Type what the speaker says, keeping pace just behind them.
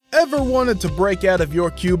Ever wanted to break out of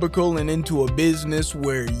your cubicle and into a business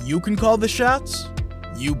where you can call the shots?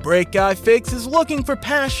 You Break iFix is looking for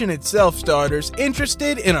passionate self-starters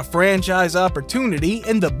interested in a franchise opportunity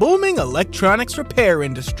in the booming electronics repair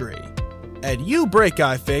industry. At You Break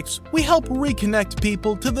iFix, we help reconnect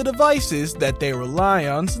people to the devices that they rely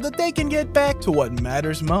on so that they can get back to what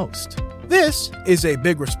matters most. This is a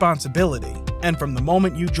big responsibility, and from the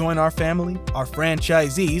moment you join our family, our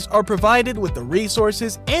franchisees are provided with the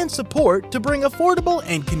resources and support to bring affordable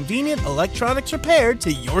and convenient electronics repair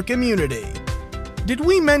to your community. Did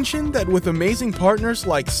we mention that with amazing partners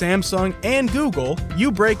like Samsung and Google, You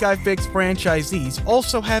Break iFix franchisees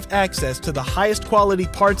also have access to the highest quality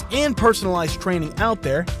parts and personalized training out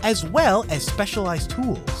there, as well as specialized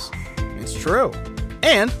tools? It's true.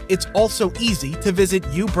 And it's also easy to visit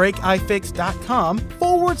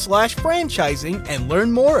youbreakifix.com/franchising and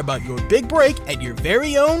learn more about your big break at your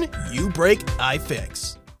very own You Break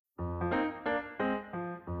iFix.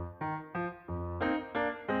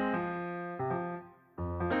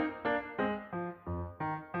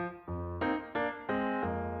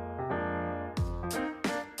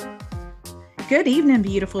 Good evening,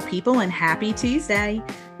 beautiful people, and happy Tuesday.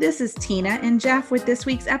 This is Tina and Jeff with this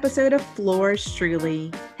week's episode of Floors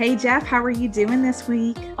Truly. Hey, Jeff, how are you doing this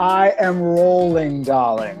week? I am rolling,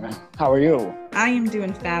 darling. How are you? I am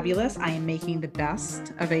doing fabulous. I am making the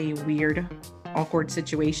best of a weird, awkward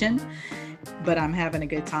situation, but I'm having a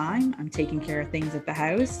good time. I'm taking care of things at the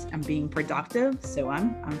house. I'm being productive, so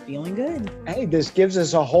I'm feeling good. Hey, this gives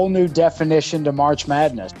us a whole new definition to March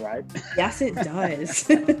Madness, right? Yes, it does.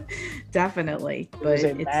 Definitely. It's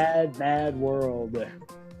a mad world. But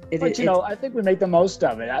I think we make the most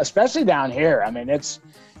of it, especially down here. I mean, it's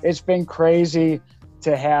been crazy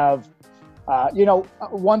to have,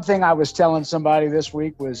 one thing I was telling somebody this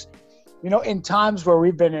week was, in times where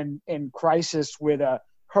we've been in crisis with a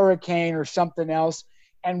hurricane or something else,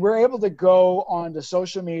 and we're able to go onto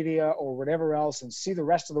social media or whatever else and see the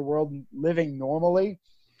rest of the world living normally.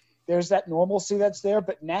 There's that normalcy that's there,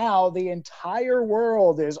 but now the entire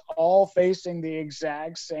world is all facing the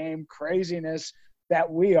exact same craziness that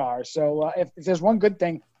we are. So if there's one good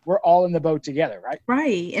thing, we're all in the boat together, right?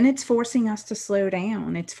 Right. And it's forcing us to slow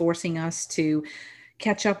down. It's forcing us to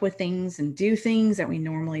catch up with things and do things that we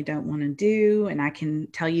normally don't want to do. And I can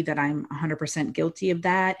tell you that I'm 100% guilty of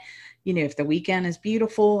that. If the weekend is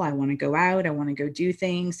beautiful, I want to go out, I want to go do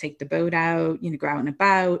things, take the boat out, go out and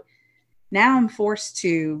about. Now I'm forced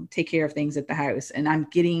to take care of things at the house, and I'm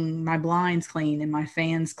getting my blinds clean and my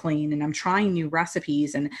fans clean, and I'm trying new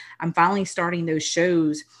recipes, and I'm finally starting those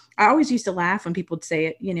shows. I always used to laugh when people would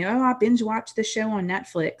say, I binge watched the show on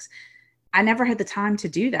Netflix. I never had the time to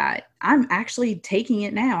do that. I'm actually taking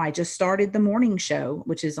it now. I just started the morning show,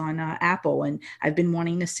 which is on Apple, and I've been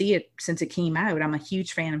wanting to see it since it came out. I'm a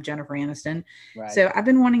huge fan of Jennifer Aniston. Right. So I've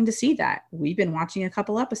been wanting to see that. We've been watching a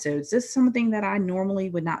couple episodes. This is something that I normally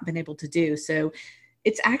would not have been able to do. So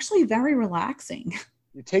it's actually very relaxing.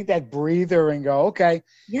 You take that breather and go, okay,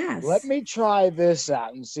 yes, let me try this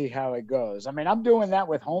out and see how it goes. I mean, I'm doing that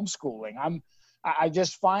with homeschooling. I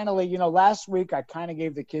just finally, last week I kind of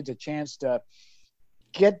gave the kids a chance to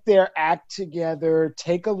get their act together,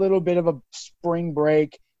 take a little bit of a spring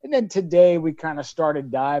break. And then today we kind of started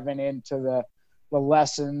diving into the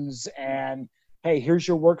lessons and, hey, here's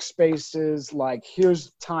your workspaces. Like,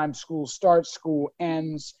 here's time school starts, school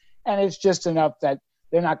ends. And it's just enough that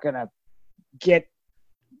they're not going to get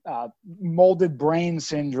molded brain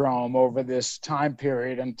syndrome over this time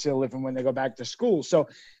period until if and when they go back to school. So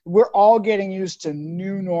we're all getting used to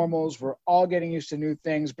new normals. We're all getting used to new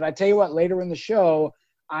things. But I tell you what, later in the show,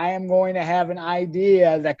 I am going to have an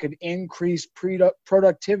idea that could increase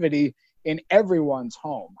productivity in everyone's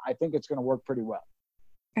home. I think it's going to work pretty well.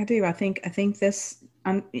 I do. I think this,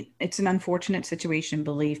 it's an unfortunate situation,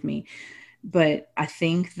 believe me. But I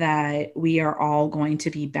think that we are all going to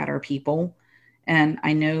be better people. And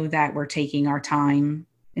I know that we're taking our time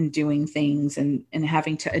and doing things and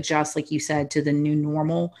having to adjust, like you said, to the new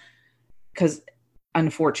normal. Because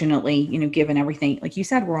unfortunately, given everything, like you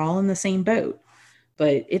said, we're all in the same boat.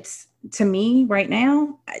 But it's, to me right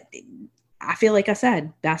now, I feel like I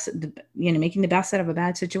said, that's, making the best out of a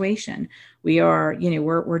bad situation. We are,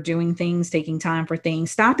 we're doing things, taking time for things,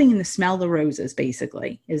 stopping to smell the roses,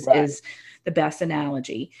 basically, is the best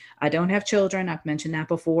analogy. I don't have children. I've mentioned that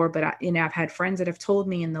before, but I've had friends that have told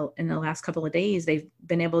me in the last couple of days, they've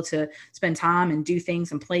been able to spend time and do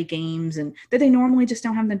things and play games and that they normally just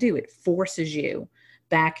don't have to do. It forces you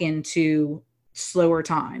back into slower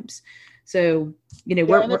times. So,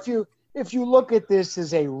 if you look at this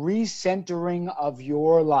as a recentering of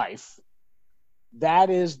your life, That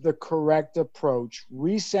is the correct approach.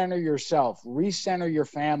 Recenter yourself, recenter your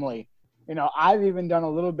family. You know, I've even done a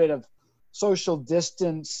little bit of social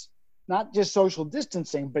distance, not just social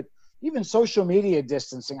distancing, but even social media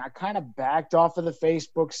distancing. I kind of backed off of the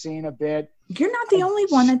Facebook scene a bit. You're not the I only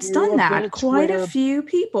one that's do done a bit that. of Quite a Twitter. few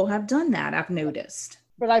people have done that, I've noticed.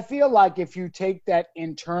 But I feel like if you take that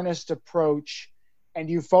internist approach and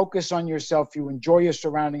you focus on yourself, you enjoy your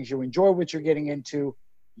surroundings, you enjoy what you're getting into,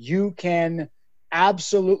 you can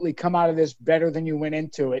absolutely come out of this better than you went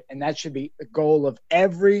into it. And that should be the goal of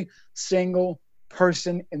every single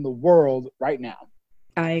person in the world right now.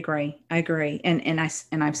 I agree. And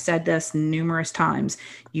I've said this numerous times.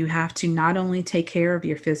 You have to not only take care of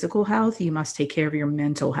your physical health, you must take care of your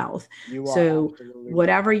mental health. You are So absolutely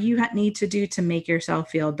whatever right. you need to do to make yourself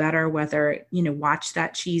feel better, whether, watch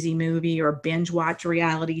that cheesy movie or binge watch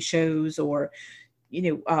reality shows or,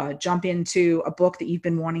 jump into a book that you've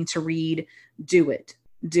been wanting to read, do it.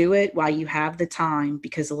 Do it while you have the time,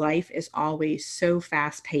 because life is always so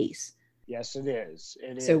fast paced. Yes, it is.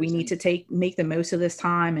 It So we is. need And to make the most of this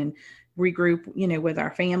time and regroup, with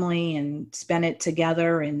our family and spend it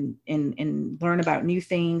together and learn about new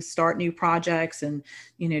things, start new projects, and,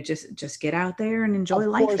 just get out there and enjoy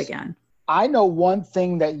of life course, again. I know one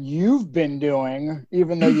thing that you've been doing,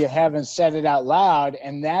 even though you haven't said it out loud,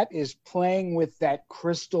 and that is playing with that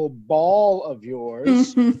crystal ball of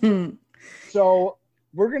yours. I've So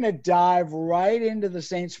we're going to dive right into the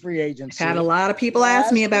Saints free had a agency. lot of people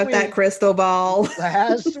ask me about that crystal ball.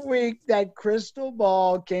 Last week, that crystal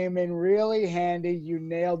ball came in really handy. You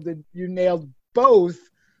nailed both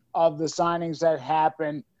of the signings that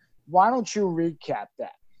happened. Why don't you recap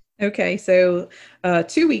that? Okay, so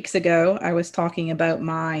 2 weeks ago, I was talking about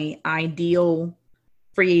my ideal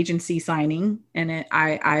free agency signing, and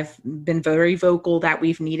I've been very vocal that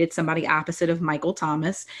we've needed somebody opposite of Michael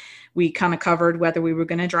Thomas. We kind of covered whether we were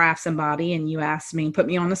going to draft somebody, and you asked me, put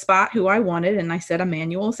me on the spot who I wanted, and I said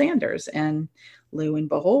Emmanuel Sanders, and lo and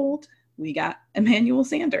behold, we got Emmanuel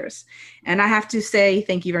Sanders. And I have to say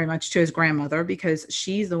thank you very much to his grandmother, because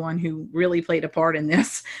she's the one who really played a part in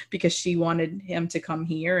this, because she wanted him to come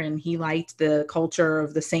here and he liked the culture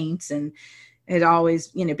of the Saints and had always,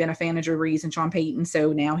 been a fan of Drew Brees and Sean Payton.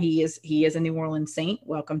 So now he is a New Orleans Saint.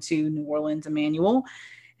 Welcome to New Orleans, Emmanuel.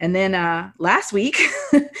 And then last week,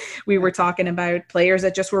 we were talking about players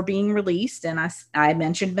that just were being released. And I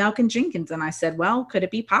mentioned Malcolm Jenkins. And I said, well, could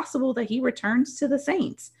it be possible that he returns to the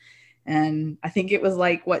Saints? And I think it was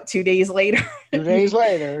 2 days later. 2 days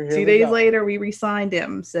later. 2 days later, we re-signed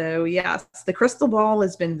him. So yes, the crystal ball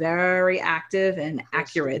has been very active and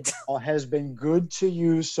accurate. Has been good to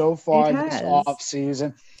you so far this off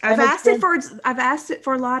season. I've asked it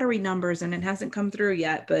for lottery numbers, and it hasn't come through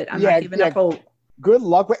yet. But I'm not giving up hope. Good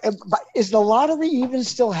luck. Is the lottery even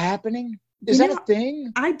still happening? Is that a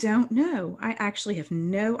thing? I don't know. I actually have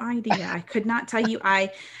no idea. I could not tell you. I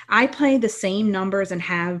play the same numbers and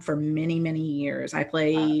have for many, many years. I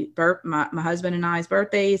play my husband and I's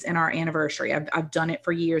birthdays and our anniversary. I've done it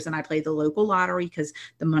for years, and I play the local lottery because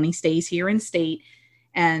the money stays here in state.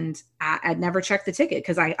 And I'd never checked the ticket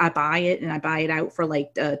because I buy it and I buy it out for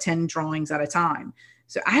 10 drawings at a time.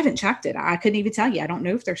 So I haven't checked it. I couldn't even tell you. I don't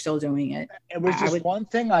know if they're still doing it. It was just one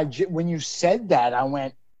thing. When you said that, I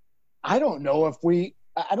went, I don't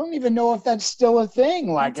even know if that's still a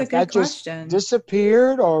thing. That's if that just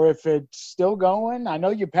disappeared or if it's still going. I know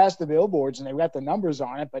you passed the billboards and they've got the numbers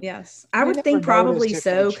on it, but yes, I would think probably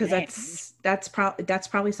so, because that's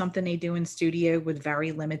probably something they do in studio with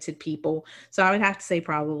very limited people. So I would have to say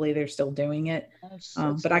probably they're still doing it.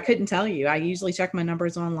 But I couldn't tell you. I usually check my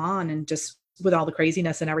numbers online, and just with all the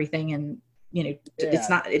craziness and everything, and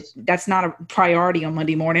that's not a priority on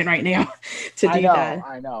Monday morning right now to do that.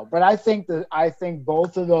 I know. But I think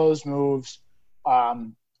both of those moves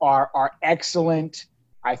are excellent.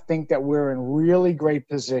 I think that we're in really great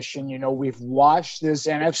position. We've watched this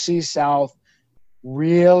NFC South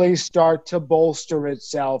really start to bolster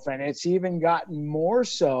itself, and it's even gotten more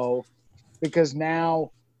so because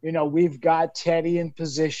now, we've got Teddy in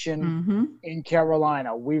position in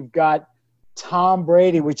Carolina. We've got Tom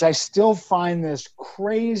Brady, which I still find this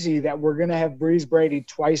crazy that we're going to have Breeze Brady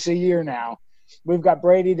twice a year now. We've got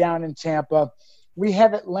Brady down in Tampa. We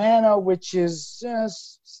have Atlanta, which is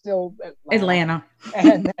still Atlanta.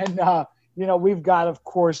 And then, we've got, of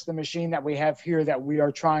course, the machine that we have here that we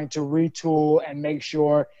are trying to retool and make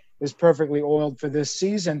sure is perfectly oiled for this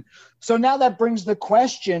season. So now that brings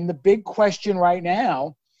the big question right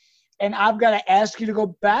now. And I've got to ask you to go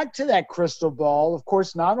back to that crystal ball. Of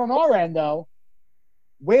course, not on our end, though.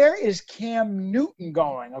 Where is Cam Newton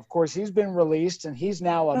going? Of course, he's been released, and he's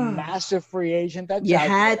now a massive free agent that's you out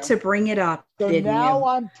had there. to bring it up, So didn't now you?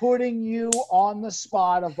 I'm putting you on the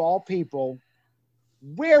spot of all people.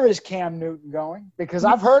 Where is Cam Newton going? Because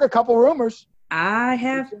I've heard a couple rumors. I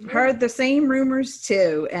have heard the same rumors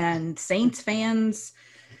too. And Saints fans,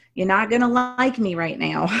 you're not going to like me right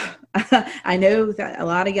now. I know that a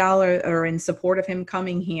lot of y'all are in support of him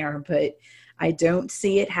coming here, but I don't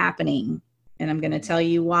see it happening. And I'm going to tell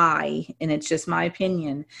you why. And it's just my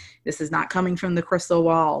opinion. This is not coming from the crystal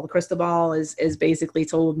ball. The crystal ball is basically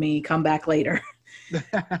told me, come back later.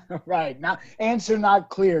 Right. Now, answer not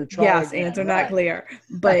clear. Try yes, again. answer not clear.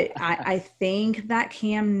 But I think that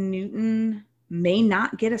Cam Newton may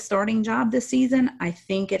not get a starting job this season. I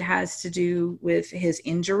think it has to do with his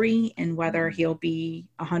injury and whether he'll be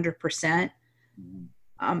 100%.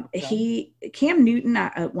 Cam Newton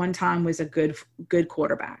at one time was a good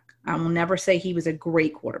quarterback. I will never say he was a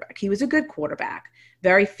great quarterback. He was a good quarterback,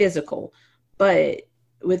 very physical, but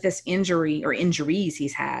with this injury or injuries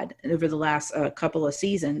he's had over the last couple of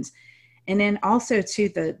seasons, and then also to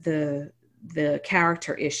the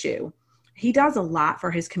character issue. He does a lot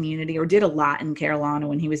for his community, or did a lot in Carolina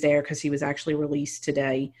when he was there, because he was actually released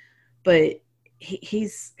today. But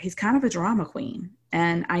he's kind of a drama queen.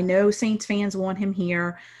 And I know Saints fans want him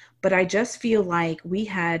here, but I just feel like we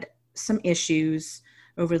had some issues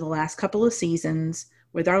over the last couple of seasons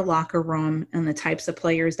with our locker room and the types of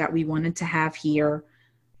players that we wanted to have here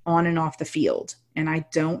on and off the field. And I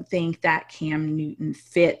don't think that Cam Newton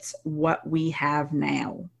fits what we have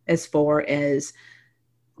now as far as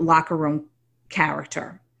locker room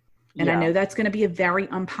character. And I know that's going to be a very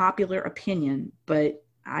unpopular opinion, but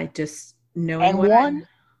I just know.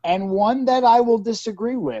 And one that I will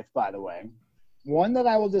disagree with, by the way. One that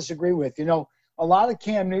I will disagree with. You know, a lot of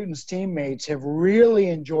Cam Newton's teammates have really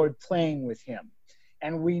enjoyed playing with him.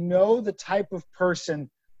 And we know the type of person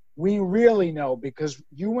we really know, because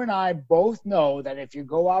you and I both know that if you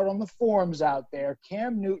go out on the forums out there,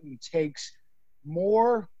 Cam Newton takes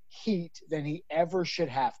more heat than he ever should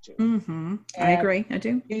have to. Mm-hmm. I agree. I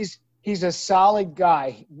do. He's a solid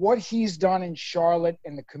guy. What he's done in Charlotte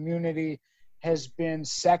and the community has been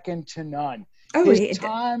second to none. His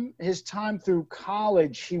time through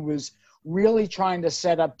college, he was really trying to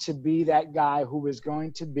set up to be that guy who was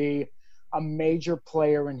going to be a major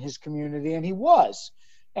player in his community, and he was.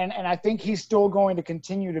 And I think he's still going to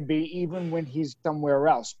continue to be, even when he's somewhere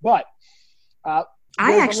else. But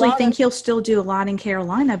I actually think he'll still do a lot in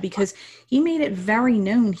Carolina, because he made it very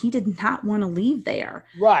known he did not want to leave there.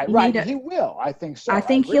 Right. He will. I think so. I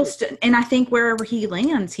think he'll and I think wherever he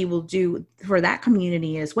lands, he will do for that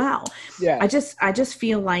community as well. Yeah. I just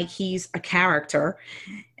feel like he's a character,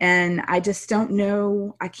 and I just don't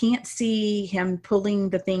know. I can't see him pulling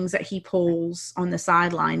the things that he pulls on the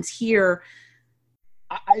sidelines here.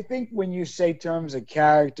 I think when you say terms of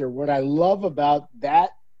character, what I love about that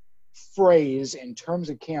phrase in terms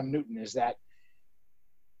of Cam Newton is that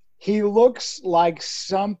he looks like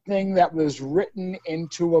something that was written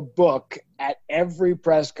into a book at every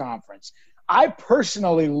press conference. I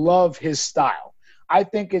personally love his style. I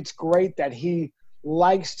think it's great that he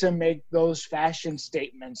likes to make those fashion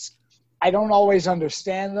statements. I don't always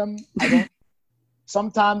understand them.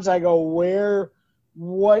 Sometimes I go,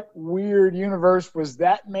 what weird universe was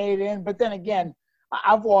that made in? But then again,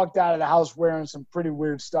 I've walked out of the house wearing some pretty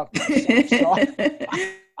weird stuff myself, so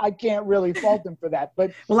I can't really fault him for that.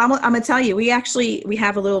 But I'm going to tell you, we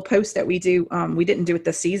have a little post that we do. We didn't do it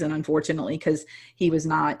this season, unfortunately, because he was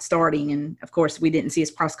not starting. And of course we didn't see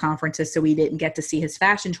his press conferences, so we didn't get to see his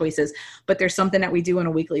fashion choices, but there's something that we do on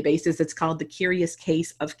a weekly basis. It's called The Curious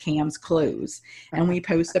Case of Cam's Clothes. And we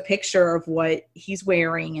post a picture of what he's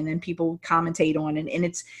wearing, and then people commentate on it. And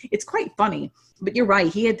it's quite funny, but you're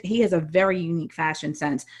right. He has a very unique fashion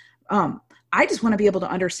sense. I just want to be able to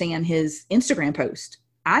understand his Instagram post.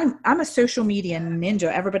 I'm a social media ninja.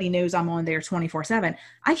 Everybody knows I'm on there 24/7.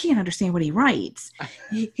 I can't understand what he writes.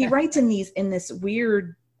 He writes in this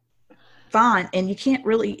weird font, and you can't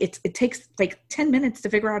really, it takes like 10 minutes to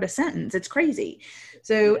figure out a sentence. It's crazy.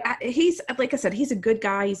 So he's, like I said, he's a good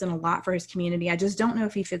guy. He's done a lot for his community. I just don't know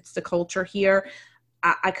if he fits the culture here.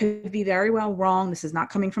 I could be very well wrong. This is not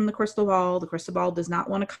coming from the crystal ball. The crystal ball does not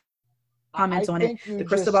want to comment on it. The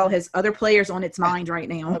crystal ball has other players on its mind right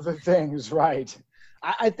now. Other things, right.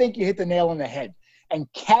 I think you hit the nail on the head.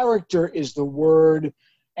 And character is the word,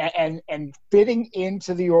 and fitting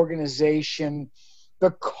into the organization, the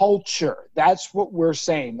culture. That's what we're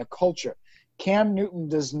saying, the culture. Cam Newton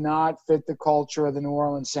does not fit the culture of the New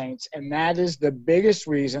Orleans Saints, and that is the biggest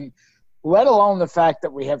reason, let alone the fact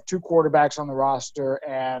that we have two quarterbacks on the roster,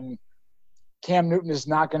 and Cam Newton is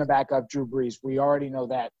not going to back up Drew Brees. We already know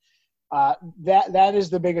that. That is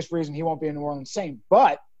the biggest reason he won't be a New Orleans Saint.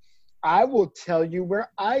 But I will tell you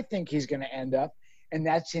where I think he's going to end up, and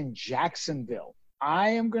that's in Jacksonville. I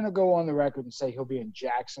am going to go on the record and say he'll be in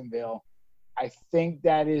Jacksonville. I think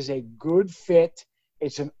that is a good fit.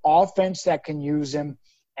 It's an offense that can use him.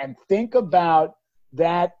 And think about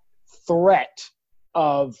that threat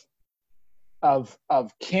of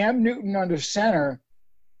Cam Newton under center.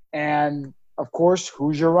 And, of course,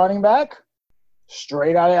 who's your running back?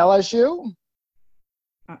 Straight out of LSU?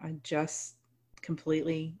 I just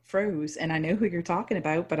completely froze. And I know who you're talking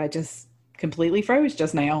about, but I just completely froze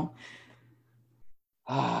just now.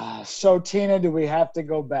 So, Tina, do we have to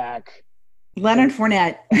go back? Leonard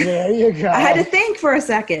Fournette. There you go. I had to think for a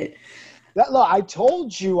second. Look, I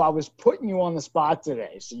told you I was putting you on the spot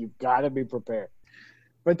today, so you've got to be prepared.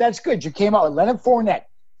 But that's good. You came out with Leonard Fournette.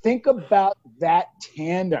 Think about that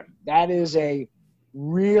tandem. That is a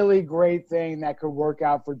really great thing that could work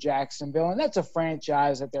out for Jacksonville. And that's a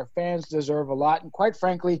franchise that their fans deserve a lot. And quite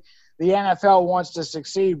frankly, the NFL wants to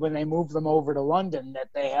succeed when they move them over to London, that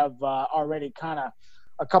they have already kind of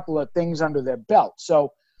a couple of things under their belt.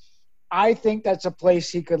 So I think that's a place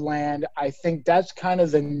he could land. I think that's kind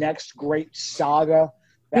of the next great saga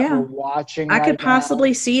that we're watching. I could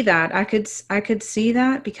possibly see that. I could see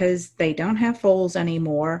that because they don't have Foles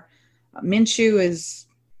anymore. Minshew is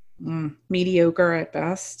mediocre at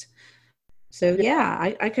best. So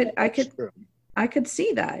I could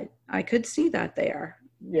see that. I could see that there.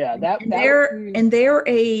 Yeah, they're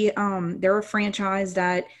a franchise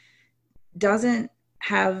that doesn't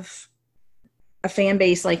have a fan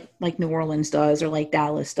base like New Orleans does or like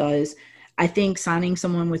Dallas does. I think signing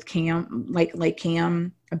someone with Cam, like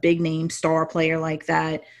Cam, a big name star player like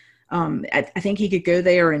that, I think he could go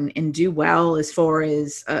there and do well as far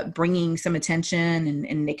as bringing some attention,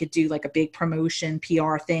 and they could do like a big promotion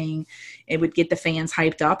PR thing. It would get the fans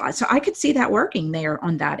hyped up. So I could see that working there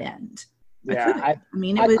on that end. Yeah,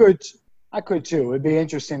 I could too. It'd be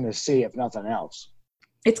interesting to see, if nothing else.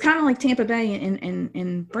 It's kind of like Tampa Bay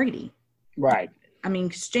and Brady. Right. I mean,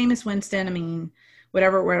 because Jameis Winston,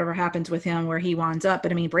 whatever happens with him, where he winds up.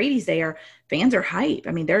 But Brady's there. Fans are hype.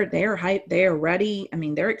 They're hype. They are ready.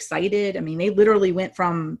 They're excited. They literally went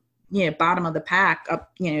from bottom of the pack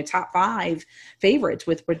up top 5 favorites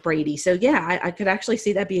with Brady. So yeah, I could actually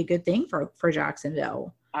see that be a good thing for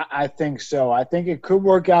Jacksonville. I think so. I think it could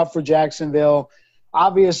work out for Jacksonville.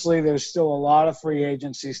 Obviously, there's still a lot of free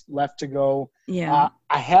agencies left to go. Yeah.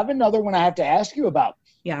 I have another one I have to ask you about.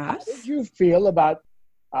 Yes. How did you feel about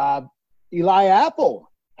Eli Apple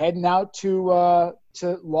heading out to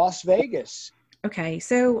Las Vegas? Okay,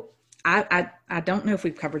 so I don't know if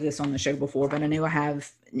we've covered this on the show before, but I know I have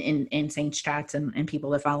in Saints chats and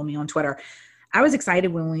people that follow me on Twitter. I was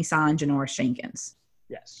excited when we signed Janoris Jenkins.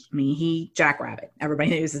 Yes. Jackrabbit.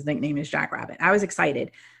 Everybody knows his nickname is Jackrabbit. I was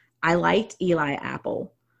excited. I liked Eli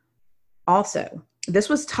Apple. Also, this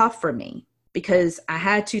was tough for me because I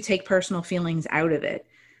had to take personal feelings out of it.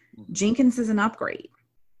 Jenkins is an upgrade,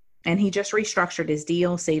 and he just restructured his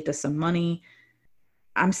deal, saved us some money.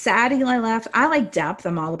 I'm sad Eli left. I like depth.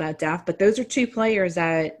 I'm all about depth, but those are 2 players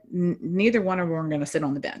that neither one of them are going to sit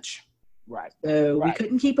on the bench. Right. So we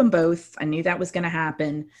couldn't keep them both. I knew that was going to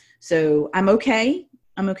happen. So I'm okay.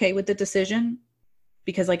 I'm okay with the decision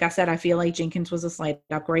because, like I said, I feel like Jenkins was a slight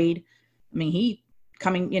upgrade. He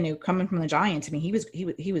coming from the Giants. He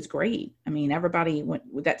was great. Everybody went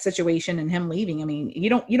with that situation and him leaving. You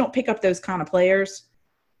don't pick up those kind of players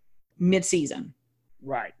mid-season.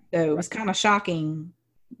 Right. So it was kind of shocking,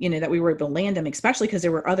 that we were able to land him, especially because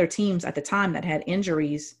there were other teams at the time that had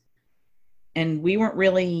injuries, and we weren't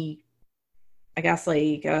really, I guess,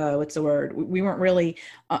 what's the word? We weren't really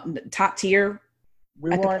top tier. We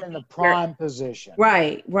weren't in the prime position.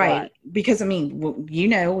 Right. Because,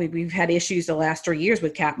 we've had issues the last 3 years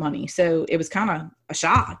with cap money. So it was kind of a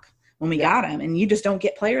shock when we got him. And you just don't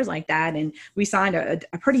get players like that. And we signed a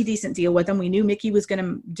pretty decent deal with him. We knew Mickey was going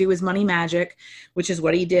to do his money magic, which is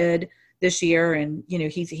what he did this year. And,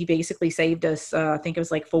 he basically saved us, I think it was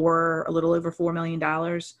like a little over $4 million.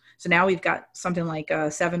 So now we've got something like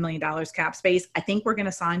 $7 million cap space. I think we're going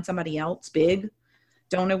to sign somebody else big.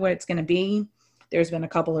 Don't know what it's going to be. There's been a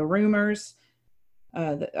couple of rumors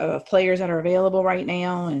of players that are available right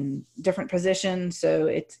now in different positions.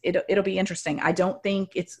 So it'll be interesting. I don't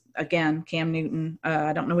think it's, again, Cam Newton.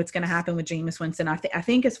 I don't know what's going to happen with Jameis Winston. I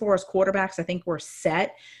think as far as quarterbacks, I think we're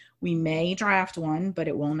set. We may draft one, but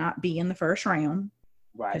it will not be in the first round.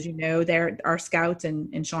 Right. As our scouts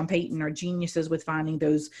and Sean Payton are geniuses with finding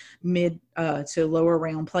those mid to lower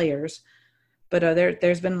round players. But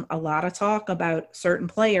there's been a lot of talk about certain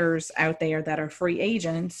players out there that are free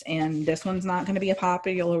agents, and this one's not going to be a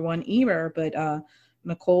popular one either. But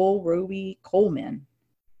Nicole Roby Coleman.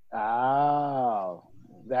 Oh,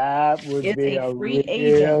 that would is be a a free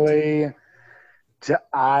agent. really.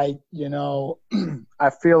 I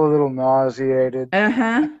feel a little nauseated.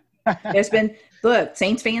 There's been look,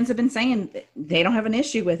 Saints fans have been saying they don't have an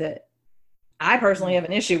issue with it. I personally have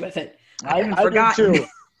an issue with it. I haven't forgotten. Too.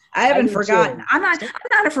 I haven't forgotten. Too. I'm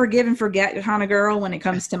not a forgive and forget kind of girl when it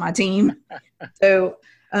comes to my team. So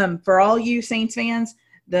for all you Saints fans,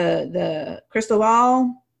 the crystal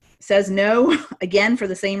ball says no again for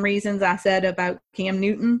the same reasons I said about Cam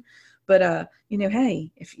Newton. But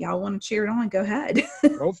hey, if y'all want to cheer it on, go ahead.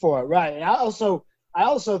 Go for it. Right. And I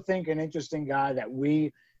also think an interesting guy that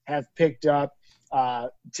we have picked up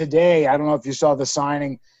today. I don't know if you saw the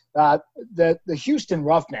signing. The Houston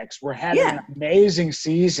Roughnecks were having an amazing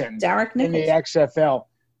season in the XFL.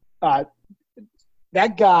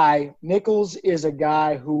 That guy, Nichols, is a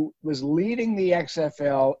guy who was leading the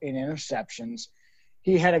XFL in interceptions.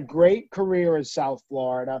 He had a great career in South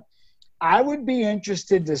Florida. I would be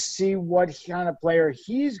interested to see what kind of player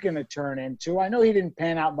he's going to turn into. I know he didn't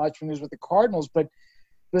pan out much when he was with the Cardinals, but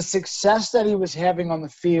the success that he was having on the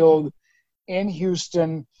field in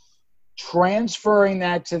Houston, transferring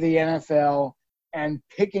that to the NFL and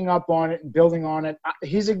picking up on it and building on it.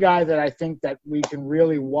 He's a guy that I think that we can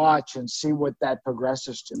really watch and see what that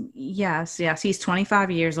progresses to. Yes. He's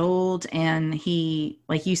 25 years old, and he,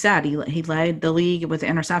 like you said, he led the league with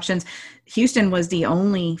interceptions. Houston was the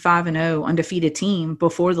only 5-0 undefeated team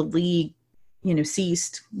before the league,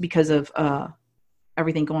 ceased because of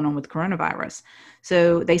everything going on with coronavirus.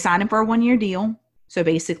 So they signed him for a 1-year deal. So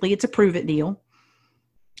basically it's a prove it deal.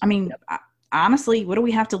 I mean, honestly, what do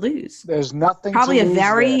we have to lose? There's nothing. Probably to a lose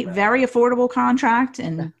very, there, very affordable contract,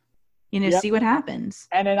 and see what happens.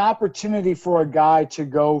 And an opportunity for a guy to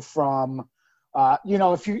go from,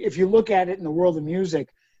 if you look at it in the world of music,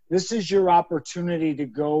 this is your opportunity to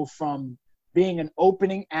go from being an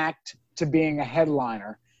opening act to being a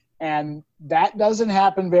headliner, and that doesn't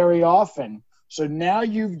happen very often. So now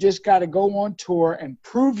you've just got to go on tour and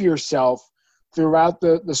prove yourself throughout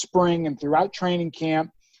the spring and throughout training camp.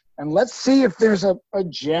 And let's see if there's a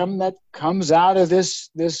gem that comes out of this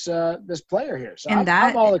player here. So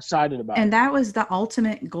I'm all excited about it. And that was the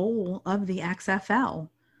ultimate goal of the XFL,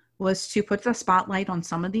 was to put the spotlight on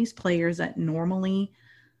some of these players that normally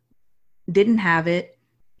didn't have it,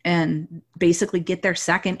 and basically get their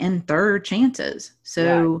second and third chances.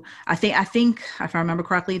 So right. I think if I remember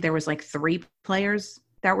correctly, there was like 3 players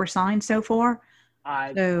that were signed so far.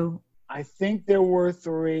 I think there were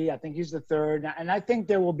 3. I think he's the third. And I think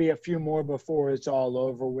there will be a few more before it's all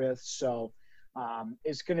over with. So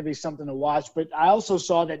it's going to be something to watch. But I also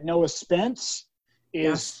saw that Noah Spence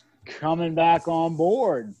is coming back on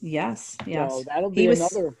board. Yes. So that'll be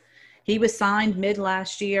another. He was signed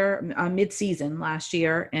mid-season last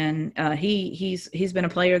year, and he's been a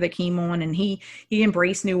player that came on, and he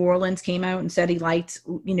embraced New Orleans, came out and said he liked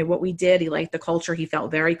what we did. He liked the culture. He felt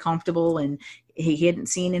very comfortable, and he hadn't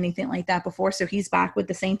seen anything like that before. So he's back with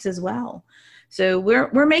the Saints as well. So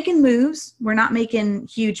we're making moves. We're not making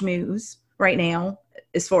huge moves right now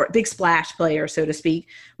as for big splash players, so to speak.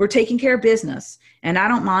 We're taking care of business, and I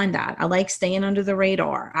don't mind that. I like staying under the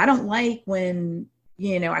radar. I don't like when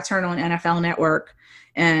I turn on NFL Network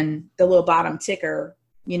and the little bottom ticker,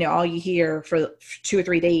 all you hear for 2 or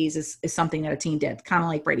 3 days is something that a team did, kind of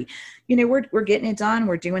like Brady. We're getting it done.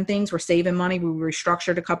 We're doing things. We're saving money. We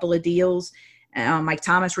restructured a couple of deals. Mike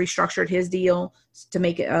Thomas restructured his deal to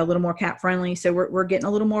make it a little more cap friendly. So we're getting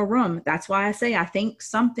a little more room. That's why I say I think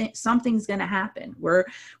something's going to happen.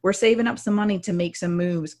 We're saving up some money to make some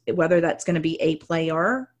moves, whether that's going to be a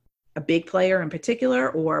player, a big player in particular,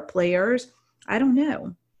 or players. I don't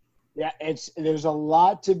know. Yeah, there's a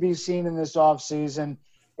lot to be seen in this offseason.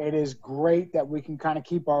 It is great that we can kind of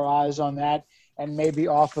keep our eyes on that and maybe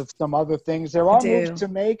off of some other things. There are moves to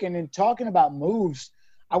make. And in talking about moves,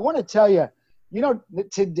 I want to tell you,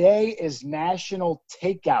 today is National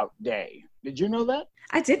Takeout Day. Did you know that?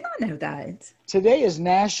 I did not know that. Today is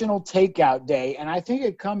National Takeout Day, and I think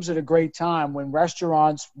it comes at a great time when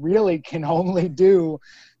restaurants really can only do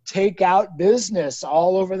takeout business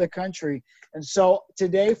all over the country. And so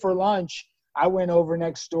today for lunch, I went over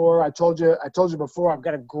next door. I told you before, I've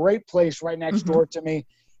got a great place right next door to me.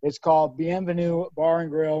 It's called Bienvenue Bar and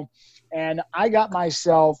Grill. And I got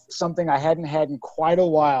myself something I hadn't had in quite a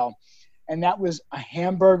while. And that was a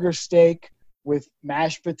hamburger steak with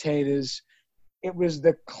mashed potatoes. It was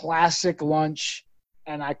the classic lunch.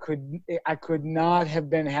 And I could not have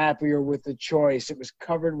been happier with the choice. It was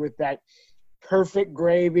covered with that perfect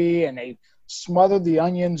gravy, and they smothered the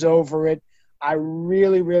onions over it. I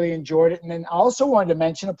really, really enjoyed it. And then I also wanted to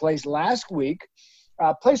mention a place last week,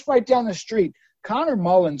 a place right down the street. Connor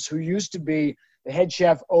Mullins, who used to be the head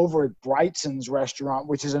chef over at Brightson's restaurant,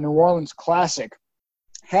 which is a New Orleans classic,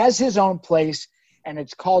 has his own place, and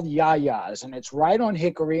it's called Yaya's, and it's right on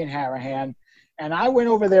Hickory and Harahan. And I went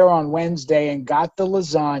over there on Wednesday and got the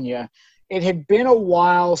lasagna. It had been a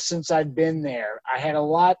while since I'd been there. I had a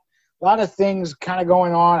lot of things kind of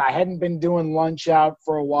going on. I hadn't been doing lunch out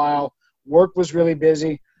for a while. Work was really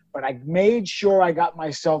busy, but I made sure I got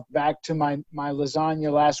myself back to my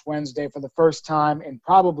lasagna last Wednesday for the first time in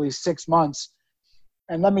probably 6 months.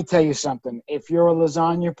 And let me tell you something. If you're a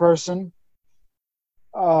lasagna person,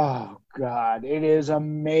 oh, God, it is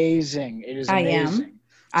amazing. It is amazing.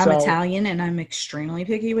 I'm Italian, and I'm extremely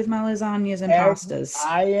picky with my lasagnas and pastas.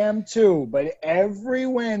 I am too, but every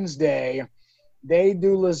Wednesday they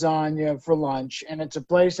do lasagna for lunch, and it's a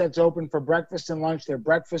place that's open for breakfast and lunch. Their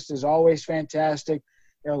breakfast is always fantastic.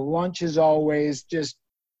 Their lunch is always just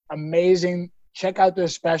amazing. Check out their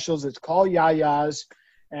specials. It's called Yaya's,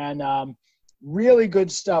 and really good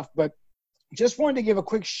stuff. But just wanted to give a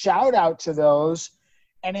quick shout out to those.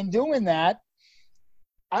 And in doing that,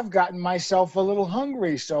 I've gotten myself a little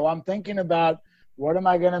hungry. So I'm thinking about, what am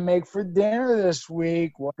I going to make for dinner this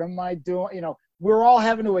week? What am I doing? You know, we're all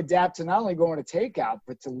having to adapt to not only going to takeout,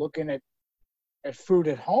 but to looking at food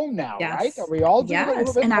at home now, right? Are we all doing a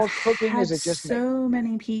little bit more cooking? Is it just so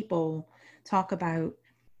many people talk about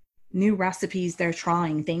new recipes they're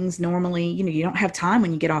trying, things normally, you don't have time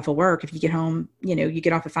when you get off of work. If you get home, you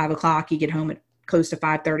get off at 5 o'clock, you get home at close to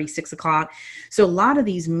 5:30, 6 o'clock. So a lot of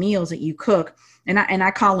these meals that you cook, and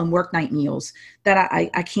I call them work night meals, that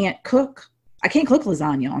I can't cook. I can't cook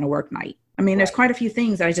lasagna on a work night. I mean, there's quite a few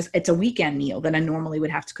things that it's a weekend meal that I normally would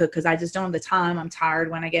have to cook because I just don't have the time. I'm tired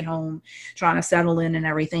when I get home, trying to settle in and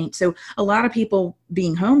everything. So a lot of people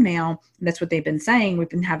being home now, that's what they've been saying. We've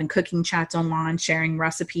been having cooking chats online, sharing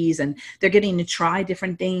recipes, and they're getting to try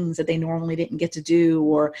different things that they normally didn't get to do,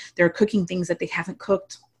 or they're cooking things that they haven't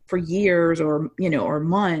cooked for years or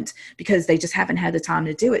months because they just haven't had the time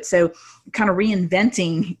to do it. So kind of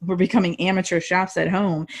reinventing, we're becoming amateur chefs at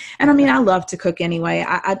home. And I mean, I love to cook anyway.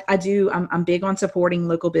 I do. I'm big on supporting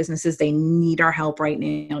local businesses. They need our help right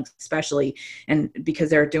now, especially, and because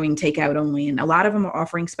they're doing takeout only. And a lot of them are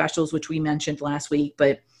offering specials, which we mentioned last week.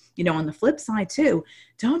 But, on the flip side too,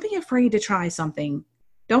 don't be afraid to try something.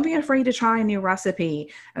 Don't be afraid to try a new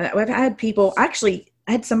recipe. I've had people actually,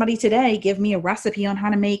 I had somebody today give me a recipe on how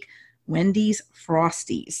to make Wendy's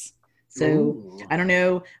Frosties. So ooh. I don't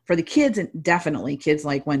know for the kids, and definitely kids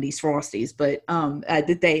like Wendy's Frosties, but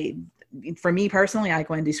for me personally, I like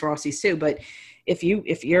Wendy's Frosties too. But if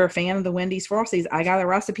you're a fan of the Wendy's Frosties, I got a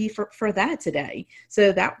recipe for that today.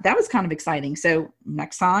 So that was kind of exciting. So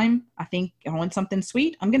next time I think I want something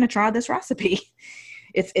sweet, I'm going to try this recipe.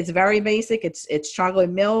 It's very basic. It's chocolate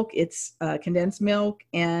milk, it's condensed milk,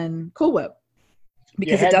 and Cool Whip.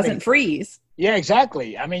 Because it doesn't freeze. Yeah,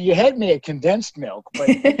 exactly. I mean, you had me at condensed milk, but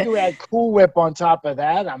if you add Cool Whip on top of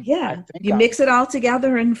that, mix it all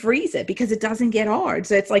together and freeze it because it doesn't get hard.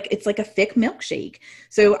 So it's like a thick milkshake.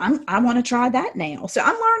 So I want to try that now. So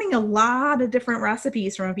I'm learning a lot of different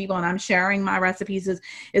recipes from people, and I'm sharing my recipes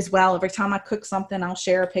as well. Every time I cook something, I'll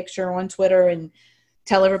share a picture on Twitter and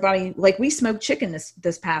tell everybody. Like, we smoked chicken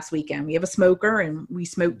this past weekend. We have a smoker, and we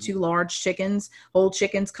smoked 2 large chickens, whole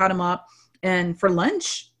chickens, cut them up. And for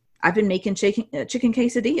lunch, I've been making chicken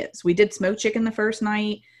quesadillas. We did smoked chicken the first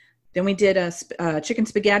night. Then we did a chicken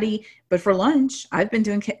spaghetti. But for lunch, I've been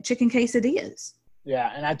doing chicken quesadillas.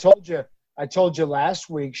 Yeah, and I told you last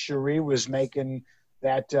week, Cherie was making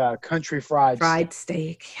that country fried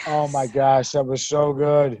steak. Yes. Oh my gosh, that was so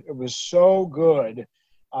good. It was so good.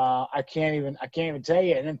 I can't even tell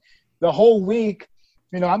you. And then the whole week,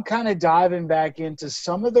 I'm kind of diving back into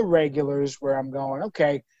some of the regulars where I'm going,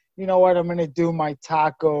 okay, you know what, I'm going to do my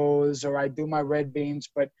tacos or I do my red beans.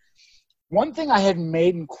 But one thing I hadn't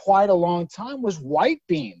made in quite a long time was white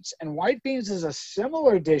beans. And white beans is a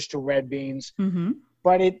similar dish to red beans,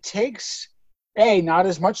 but it takes, not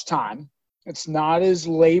as much time. It's not as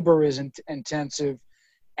labor intensive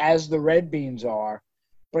as the red beans are.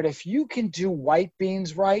 But if you can do white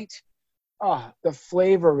beans right, the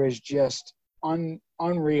flavor is just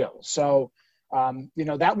unreal. So,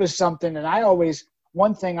 that was something. And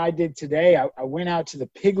one thing I did today, I went out to the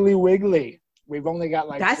Piggly Wiggly. We've only got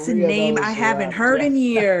like that's 3 a name of those, I haven't heard in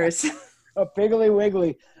years. A Piggly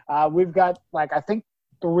Wiggly. We've got I think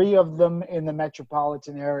 3 of them in the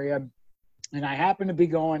metropolitan area. And I happened to be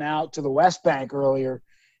going out to the West Bank earlier.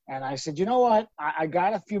 And I said, you know what? I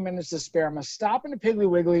got a few minutes to spare. I'm going to stop in the Piggly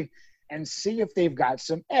Wiggly and see if they've got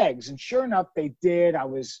some eggs. And sure enough, they did. I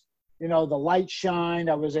was, the light shined.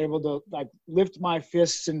 I was able to like lift my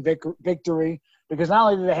fists in victory, because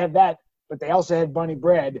not only did they have that, but they also had bunny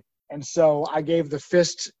bread. And so I gave the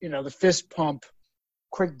fist pump,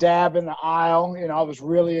 quick dab in the aisle. I was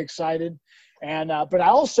really excited. And but I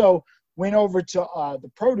also went over to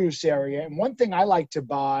the produce area, and one thing I like to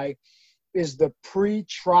buy is the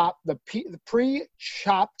pre-chopped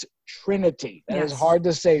Trinity. That is hard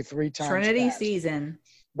to say 3 times. Trinity fast. season.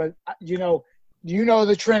 But you know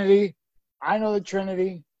the Trinity. I know the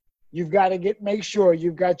Trinity. You've got to make sure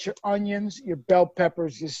you've got your onions, your bell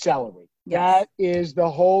peppers, your celery. Yes. That is the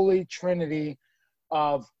holy Trinity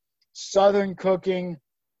of Southern cooking.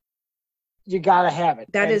 You got to have it.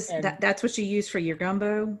 That's what you use for your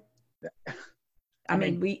gumbo. I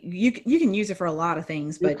mean, you can use it for a lot of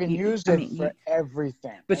things, but you can use it for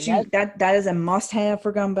everything. But that is a must-have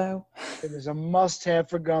for gumbo. It is a must-have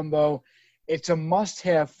for gumbo. It's a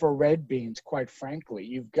must-have for red beans. Quite frankly,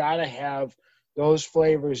 you've got to have those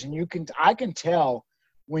flavors, and I can tell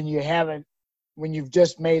when you haven't, when you've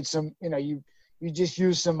just made some, you just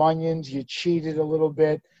use some onions, you cheated a little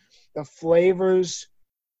bit. The flavors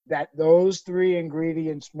that those 3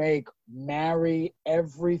 ingredients make marry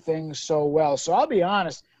everything so well. So I'll be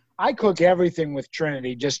honest, I cook everything with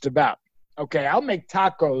Trinity just about. Okay, I'll make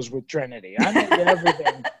tacos with Trinity. I make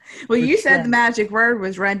everything. Well, you said the magic word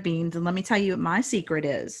was red beans, and let me tell you what my secret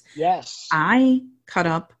is. Yes. I cut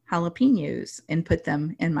up jalapenos and put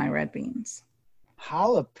them in my red beans.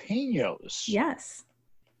 Jalapenos? Yes.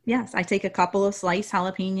 I take a couple of sliced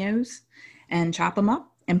jalapenos and chop them up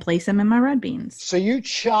and place them in my red beans. So you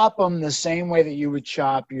chop them the same way that you would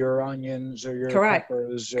chop your onions or your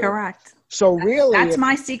peppers? Correct. So really, that's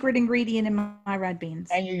my secret ingredient in my red beans.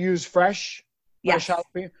 And you use fresh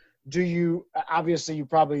jalapeno? Do you, obviously you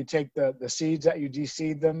probably take the seeds that you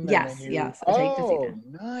de-seed them? Yes. I take the seed.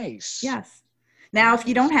 Nice. Yes. Now, if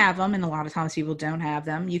you don't have them, and a lot of times people don't have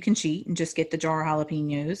them, you can cheat and just get the jar of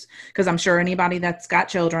jalapenos, because I'm sure anybody that's got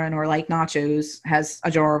children or like nachos has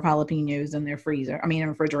a jar of jalapenos in their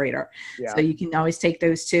refrigerator. Yeah. So you can always take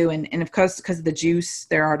those too. And of course, because of the juice,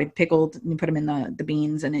 they're already pickled, and you put them in the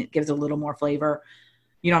beans, and it gives a little more flavor.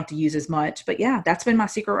 You don't have to use as much. But yeah, that's been my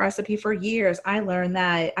secret recipe for years. I learned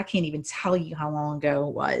that, I can't even tell you how long ago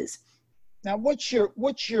it was. Now, what's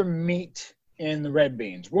your meat in the red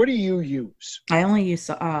beans? What do you use? I only use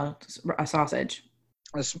a sausage.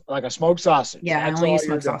 Like a smoked sausage? Yeah, I only use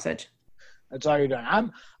smoked sausage. That's all you're doing.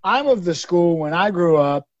 I'm of the school, when I grew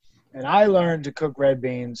up and I learned to cook red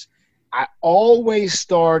beans, I always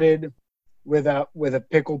started with a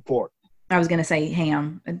pickled pork. I was going to say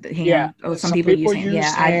ham. Yeah. Oh, some people use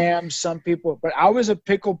ham. Ham, some people, but I was a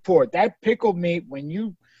pickled pork. That pickled meat, when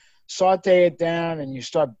you saute it down and you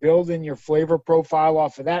start building your flavor profile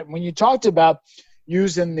off of that. When you talked about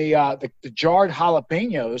using the jarred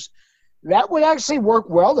jalapenos, that would actually work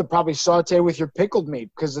well to probably saute with your pickled meat,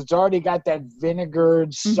 because it's already got that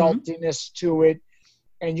vinegared saltiness to it,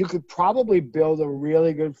 and you could probably build a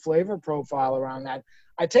really good flavor profile around that.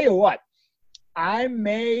 I tell you what, I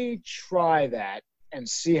may try that and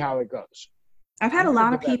see how it goes. I've had a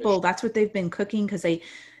lot of people, that's what they've been cooking, because they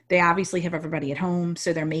obviously have everybody at home,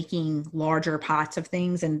 so they're making larger pots of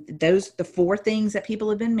things. And the 4 things that people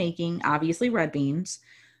have been making, obviously red beans,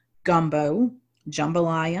 gumbo,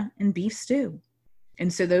 jambalaya, and beef stew.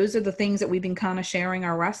 And so those are the things that we've been kind of sharing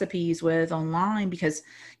our recipes with online, because,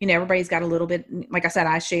 everybody's got a little bit, like I said,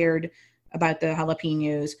 I shared about the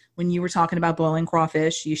jalapenos. When you were talking about boiling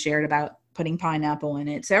crawfish, you shared about putting pineapple in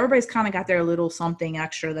it. So everybody's kind of got their little something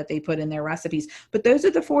extra that they put in their recipes. But those are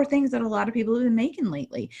the 4 things that a lot of people have been making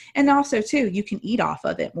lately. And also, too, you can eat off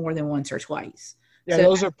of it more than once or twice. Yeah, so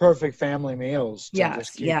those are perfect family meals.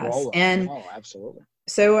 Yes. Rolling. And absolutely.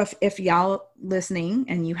 So if y'all listening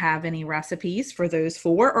and you have any recipes for those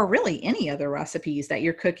 4, or really any other recipes that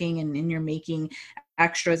you're cooking and you're making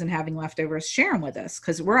extras and having leftovers, share them with us,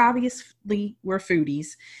 because we're foodies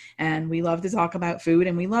and we love to talk about food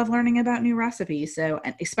and we love learning about new recipes. So,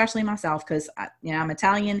 and especially myself, because I'm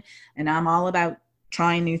Italian and I'm all about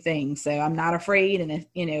trying new things. So I'm not afraid. And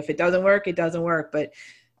if it doesn't work, it doesn't work, but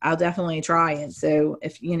I'll definitely try it. So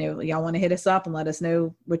if y'all want to hit us up and let us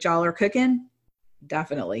know what y'all are cooking,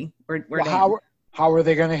 definitely. We're down. How are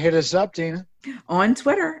they going to hit us up, Tina? On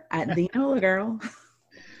Twitter at the NOLA Girl.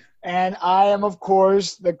 And I am, of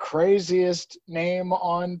course, the craziest name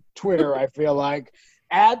on Twitter, I feel like,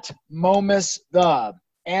 at Momus the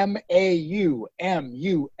MAUMUSTHE.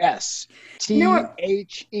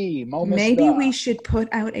 Maybe we should put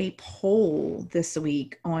out a poll this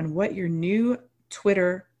week on what your new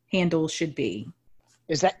Twitter handle should be.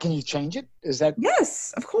 can you change it? Is that?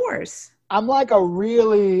 Yes, of course. I'm like a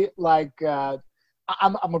really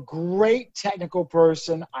I'm a great technical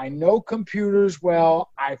person. I know computers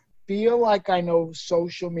well. I feel like I know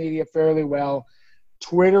social media fairly well.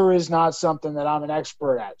 Twitter is not something that I'm an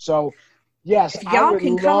expert at. So, yes, If I y'all would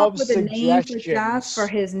can come up love with a name for Jeff for suggestions.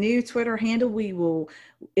 his new Twitter handle, we will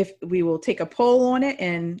take a poll on it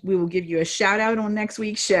and we will give you a shout out on next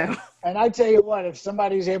week's show. And I tell you what, if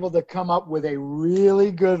somebody's able to come up with a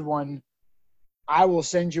really good one, I will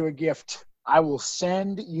send you a gift. I will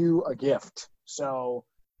send you a gift. So,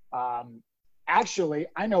 actually,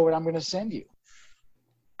 I know what I'm going to send you.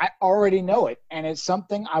 I already know it, and it's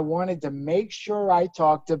something I wanted to make sure I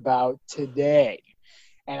talked about today.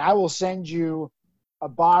 And I will send you a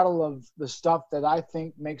bottle of the stuff that I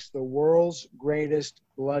think makes the world's greatest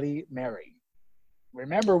Bloody Mary.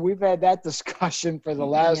 Remember, we've had that discussion for the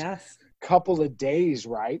last Yes. couple of days,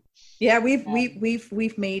 right? Yeah, we've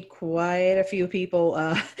made quite a few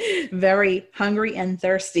people very hungry and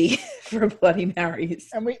thirsty for Bloody Marys.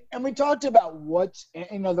 And we talked about what's,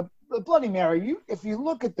 the Bloody Mary. If you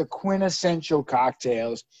look at the quintessential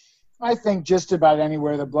cocktails, I think just about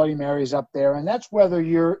anywhere the Bloody Mary's up there, and that's whether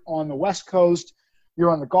you're on the West Coast,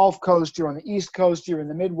 you're on the Gulf Coast, you're on the East Coast, you're in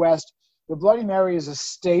the Midwest. The Bloody Mary is a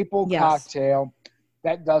staple cocktail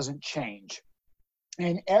that doesn't change.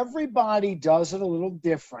 And everybody does it a little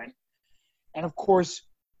different. And, of course,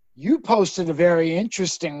 you posted a very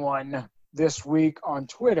interesting one this week on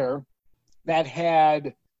Twitter that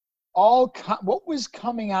had what was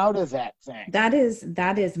coming out of that thing? That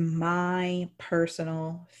is my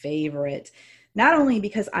personal favorite. Not only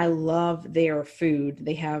because I love their food,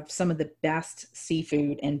 they have some of the best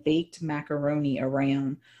seafood and baked macaroni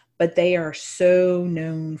around, but they are so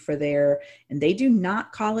known for and they do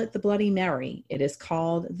not call it the Bloody Mary. It is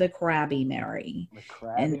called the Krabby Mary. The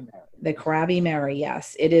Krabby Mary. The Krabby Mary,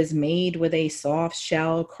 yes. It is made with a soft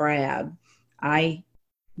shell crab.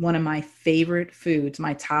 One of my favorite foods,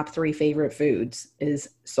 my top 3 favorite foods is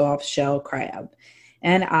soft shell crab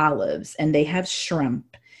and olives, and they have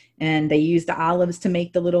shrimp, and they use the olives to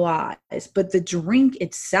make the little eyes. But the drink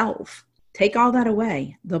itself, take all that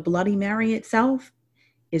away. The Bloody Mary itself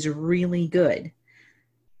is really good.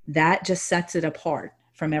 That just sets it apart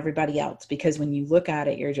from everybody else, because when you look at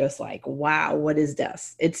it, you're just like, wow, what is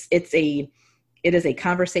this? It is a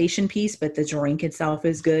conversation piece, but the drink itself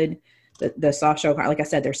is good. The soft shell, like I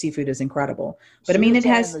said, their seafood is incredible. But so I mean, it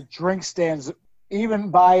has the drink stands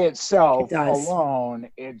even by itself alone.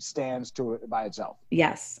 It stands to it by itself.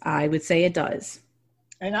 Yes, I would say it does.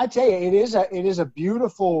 And I tell you, it is a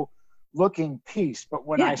beautiful looking piece. But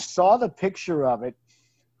when I saw the picture of it,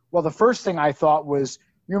 well, the first thing I thought was,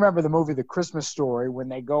 you remember the movie The Christmas Story, when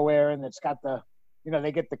they go there and it's got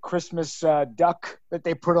they get the Christmas duck that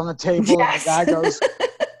they put on the table, yes. And the guy goes,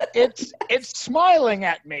 it's smiling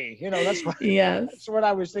at me. That's what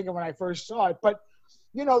I was thinking when I first saw it. But,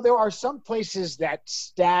 there are some places that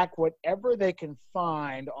stack whatever they can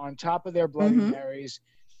find on top of their Bloody Marys.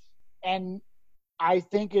 And I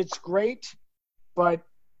think it's great, but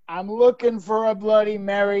I'm looking for a Bloody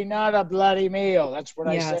Mary, not a bloody meal. That's what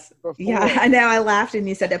I said before. Yeah, I know. I laughed when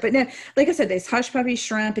you said that. But no, like I said, there's hush puppy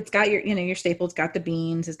shrimp. It's got your staple. It's got the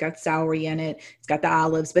beans. It's got celery in it. It's got the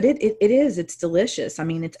olives. But it's delicious. I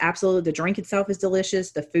mean, it's absolutely, the drink itself is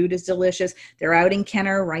delicious. The food is delicious. They're out in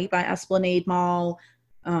Kenner, right by Esplanade Mall.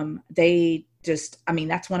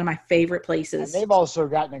 That's one of my favorite places. And they've also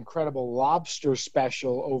got an incredible lobster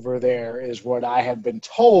special over there, is what I have been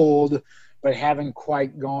told, but haven't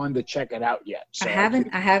quite gone to check it out yet. So I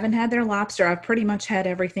haven't had their lobster. I've pretty much had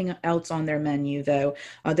everything else on their menu, though.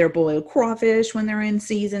 Their boiled crawfish when they're in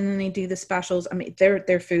season and they do the specials. I mean,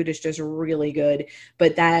 their food is just really good.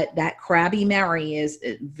 But that Krabby Mary is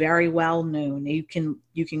very well known. You can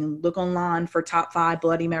look online for top 5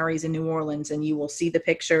 Bloody Marys in New Orleans, and you will see the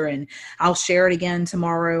picture. And I'll share it again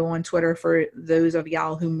tomorrow on Twitter for those of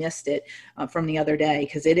y'all who missed it from the other day,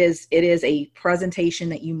 because it is a presentation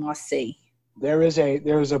that you must see. There is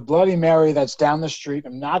a Bloody Mary that's down the street.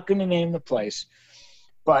 I'm not going to name the place,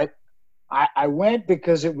 but I went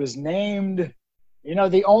because it was named,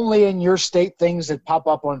 the only in your state things that pop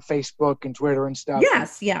up on Facebook and Twitter and stuff.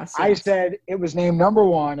 Yes. I said it was named number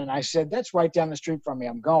 1, and I said, that's right down the street from me.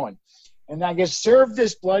 I'm going. And I get served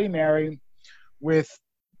this Bloody Mary with,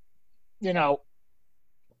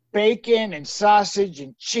 bacon and sausage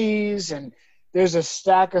and cheese, and there's a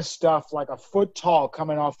stack of stuff like a foot tall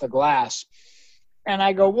coming off the glass. And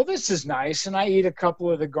I go, well, this is nice. And I eat a couple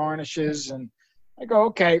of the garnishes, and I go,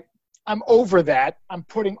 okay, I'm over that. I'm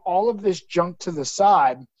putting all of this junk to the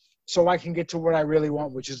side so I can get to what I really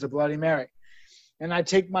want, which is the Bloody Mary. and I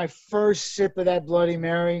take my first sip of that Bloody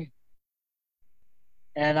Mary,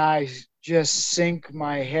 and I just sink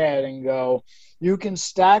my head and go, you can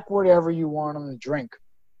stack whatever you want on the drink,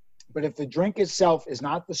 but if the drink itself is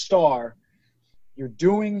not the star, you're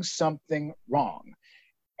doing something wrong.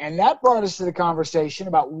 And that brought us to the conversation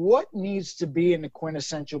about what needs to be in the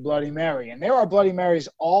quintessential Bloody Mary. And there are Bloody Marys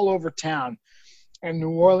all over town. And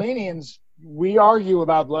New Orleanians, we argue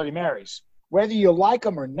about Bloody Marys, whether you like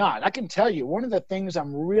them or not. I can tell you, one of the things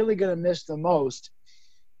I'm really going to miss the most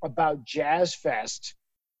about Jazz Fest,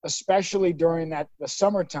 especially during the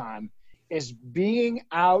summertime, is being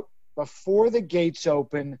out before the gates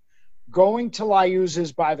open, going to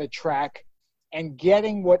Liuz's by the track, and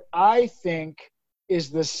getting what I think is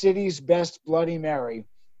the city's best Bloody Mary,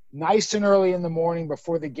 nice and early in the morning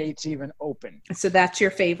before the gates even open. So that's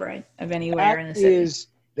your favorite of anywhere in the city?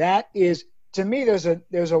 That is, to me, there's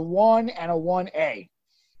a 1 and a 1A.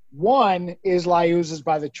 1 is Liuz's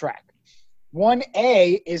by the track.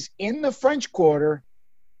 1A is in the French Quarter,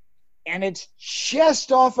 and it's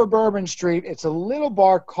just off of Bourbon Street. It's a little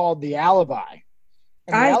bar called The Alibi.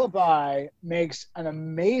 And The Alibi makes an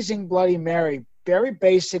amazing Bloody Mary, very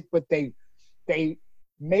basic, but they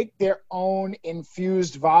make their own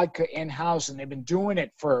infused vodka in-house, and they've been doing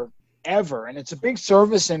it forever. And it's a big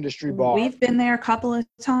service industry bar. We've been there a couple of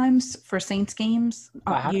times for Saints games.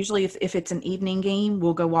 Usually if it's an evening game,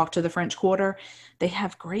 we'll go walk to the French Quarter. They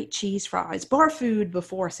have great cheese fries. Bar food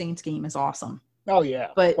before a Saints game is awesome. Oh, yeah.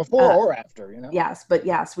 But before or after, Yes, but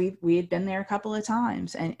yes, we had been there a couple of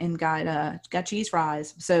times and got cheese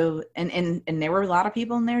fries. So and there were a lot of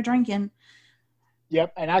people in there drinking.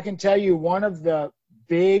 Yep, and I can tell you one of the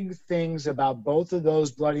big things about both of those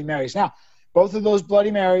Bloody Marys. Now, both of those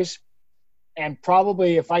Bloody Marys, and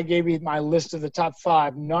probably if I gave you my list of the top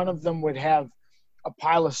 5, none of them would have a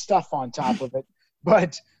pile of stuff on top of it.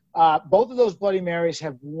 But both of those Bloody Marys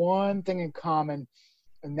have one thing in common,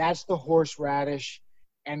 and that's the horseradish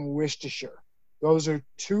and Worcestershire. Those are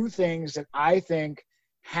 2 things that I think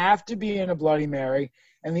have to be in a Bloody Mary.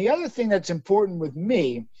 And the other thing that's important with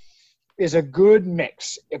me is a good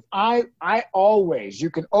mix. If I always,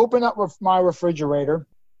 you can open up my refrigerator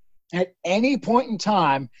at any point in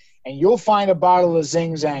time, and you'll find a bottle of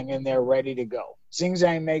Zing Zang in there ready to go. Zing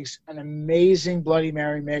Zang makes an amazing Bloody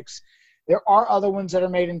Mary mix. There are other ones that are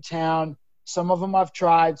made in town. Some of them I've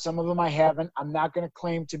tried, some of them I haven't. I'm not going to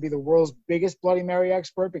claim to be the world's biggest Bloody Mary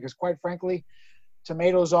expert because, quite frankly,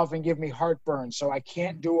 tomatoes often give me heartburn, so I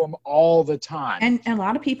can't do them all the time. And a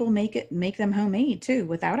lot of people make them homemade too,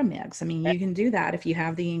 without a mix. I mean, you can do that if you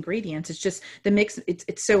have the ingredients. It's just the mix.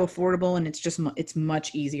 It's so affordable, and it's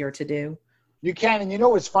much easier to do. You can, and you know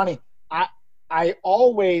what's funny? I've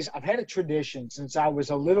had a tradition since I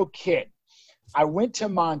was a little kid. I went to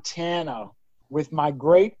Montana with my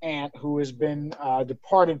great aunt, who has been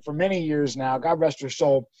departed for many years now. God rest her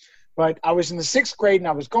soul. But I was in the 6th grade, and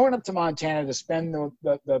I was going up to Montana to spend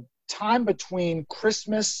the time between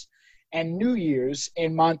Christmas and New Year's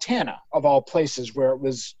in Montana, of all places, where it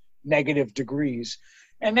was negative degrees.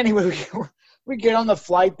 And anyway, we get on the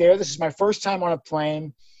flight there. This is my first time on a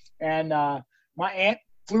plane. And my aunt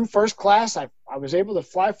flew first class. I was able to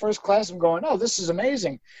fly first class. I'm going, oh, this is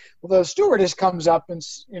amazing. Well, the stewardess comes up and,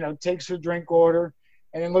 takes her drink order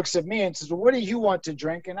and then looks at me and says, well, what do you want to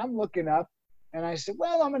drink? And I'm looking up. And I said,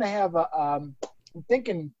 well, I'm going to have I'm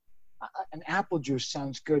thinking an apple juice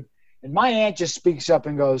sounds good. And my aunt just speaks up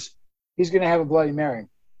and goes, he's going to have a Bloody Mary.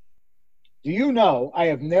 Do you know I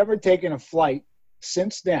have never taken a flight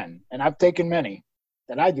since then, and I've taken many,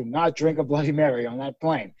 that I do not drink a Bloody Mary on that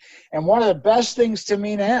plane. And one of the best things to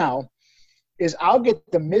me now is I'll get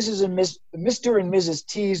the Mr. and Mrs.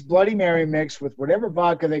 T's Bloody Mary mix with whatever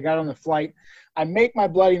vodka they got on the flight. I make my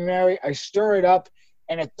Bloody Mary, I stir it up,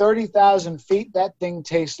 and at 30,000 feet, that thing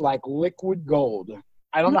tastes like liquid gold.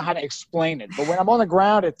 I don't know how to explain it, but when I'm on the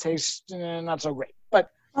ground, it tastes not so great.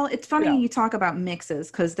 But well, it's funny you talk about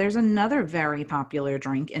mixes, because there's another very popular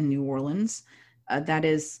drink in New Orleans that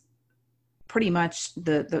is pretty much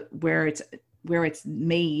the where it's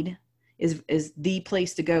made is the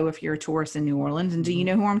place to go if you're a tourist in New Orleans. And do you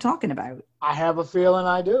know who I'm talking about? I have a feeling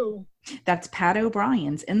I do. That's Pat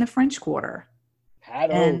O'Brien's in the French Quarter.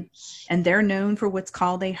 And they're known for what's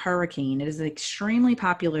called a hurricane. It is an extremely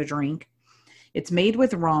popular drink. It's made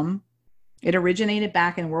with rum. It originated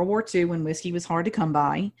back in World War II when whiskey was hard to come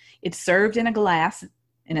by. It's served in a glass,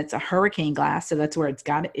 and it's a hurricane glass, so that's where it's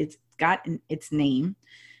got its name.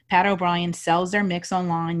 Pat O'Brien sells their mix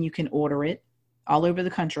online. You can order it all over the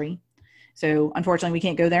country. So unfortunately, we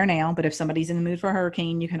can't go there now, but if somebody's in the mood for a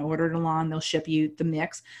hurricane, you can order it online. They'll ship you the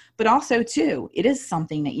mix. But also, too, it is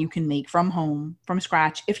something that you can make from home, from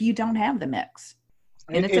scratch, if you don't have the mix.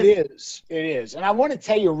 And It is. It is. And I want to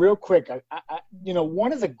tell you real quick,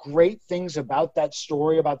 one of the great things about that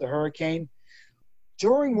story about the hurricane,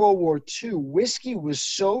 during World War II, whiskey was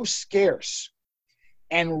so scarce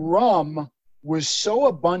and rum was so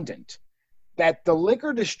abundant that the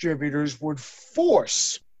liquor distributors would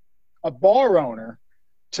force a bar owner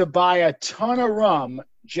to buy a ton of rum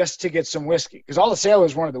just to get some whiskey, because all the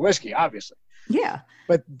sailors wanted the whiskey, obviously. Yeah.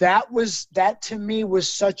 But that to me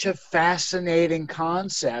was such a fascinating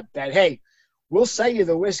concept that, hey, we'll sell you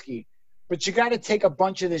the whiskey, but you got to take a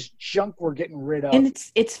bunch of this junk we're getting rid of. And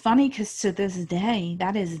it's funny because to this day,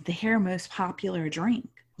 that is their most popular drink.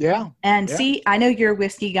 Yeah. And see, I know you're a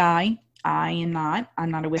whiskey guy. I am not.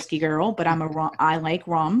 I'm not a whiskey girl, but I like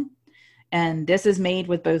rum. And this is made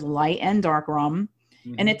with both light and dark rum.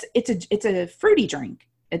 Mm-hmm. And it's a fruity drink.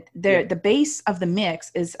 The base of the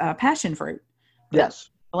mix is passion fruit. Yes.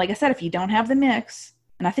 But like I said, if you don't have the mix,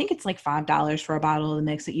 and I think it's like $5 for a bottle of the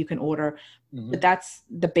mix that you can order, but that's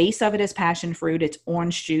the base of it is passion fruit. It's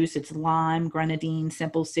orange juice, it's lime, grenadine,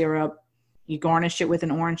 simple syrup. You garnish it with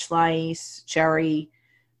an orange slice, cherry,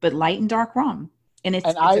 but light and dark rum. And it's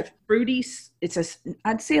a fruity.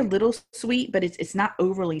 I'd say a little sweet, but it's not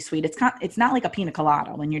overly sweet. It's not like a pina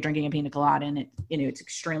colada when you're drinking a pina colada and it's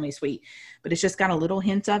extremely sweet, but it's just got a little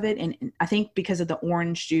hint of it. And I think because of the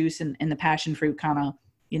orange juice and the passion fruit kind of,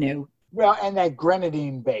 Well, and that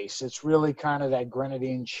grenadine base, it's really kind of that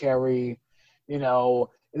grenadine cherry,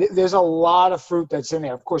 there's a lot of fruit that's in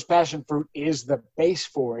there. Of course, passion fruit is the base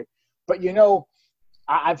for it, but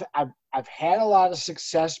I've had a lot of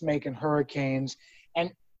success making hurricanes, and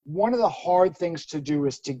one of the hard things to do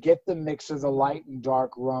is to get the mix of the light and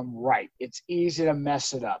dark rum right. It's easy to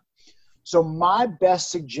mess it up. So my best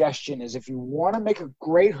suggestion is, if you want to make a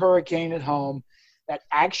great hurricane at home that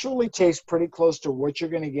actually tastes pretty close to what you're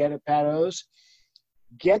going to get at Pat O's,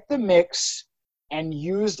 get the mix and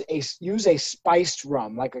use a spiced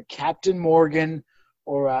rum like a Captain Morgan,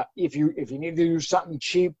 or if you need to do something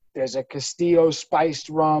cheap, there's a Castillo spiced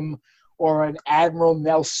rum or an Admiral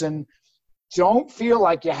Nelson. Don't feel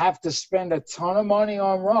like you have to spend a ton of money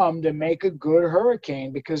on rum to make a good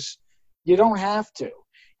hurricane, because you don't have to.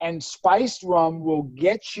 And spiced rum will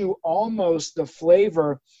get you almost the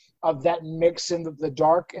flavor of that mix in the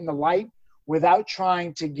dark and the light without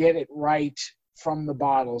trying to get it right from the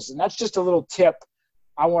bottles. And that's just a little tip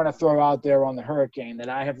I want to throw out there on the hurricane that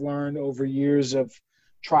I have learned over years of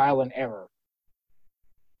trial and error.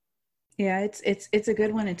 Yeah, it's a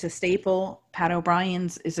good one. It's a staple. Pat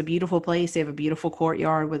O'Brien's is a beautiful place. They have a beautiful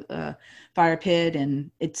courtyard with a fire pit,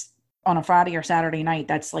 and it's on a Friday or Saturday night.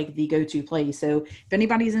 That's like the go-to place. So if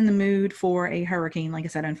anybody's in the mood for a hurricane, like I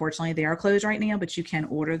said, unfortunately they are closed right now, but you can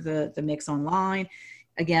order the mix online.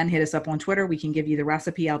 Again, hit us up on Twitter. We can give you the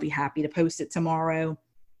recipe. I'll be happy to post it tomorrow.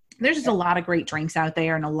 There's just a lot of great drinks out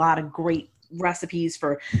there and a lot of great recipes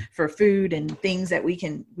for food and things that we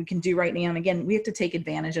can do right now. And again, we have to take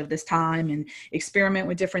advantage of this time and experiment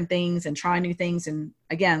with different things and try new things. And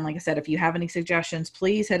again, like I said, if you have any suggestions,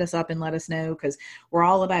 please hit us up and let us know, because we're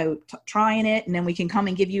all about trying it. And then we can come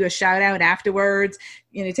and give you a shout out afterwards,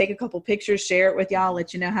 take a couple pictures, share it with y'all,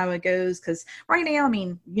 let you know how it goes. Because right now,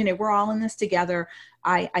 we're all in this together.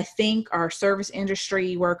 I think our service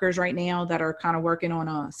industry workers right now that are kind of working on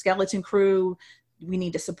a skeleton crew, we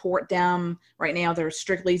need to support them. Right now, they're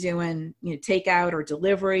strictly doing takeout or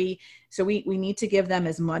delivery. So we need to give them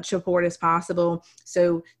as much support as possible.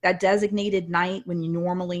 So that designated night when you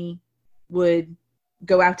normally would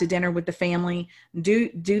go out to dinner with the family,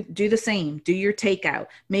 do the same. Do your takeout.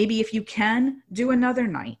 Maybe if you can, do another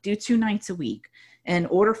night. Do 2 nights a week. And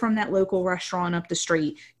order from that local restaurant up the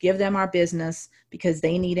street. Give them our business, because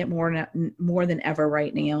they need it more than ever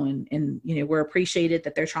right now. And we're appreciated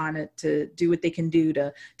that they're trying to do what they can do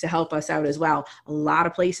to help us out as well. A lot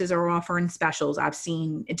of places are offering specials. I've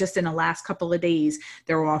seen just in the last couple of days,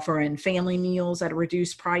 they're offering family meals at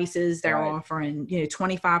reduced prices. They're offering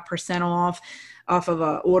 25% off of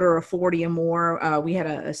a order of 40 or more. We had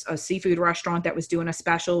a seafood restaurant that was doing a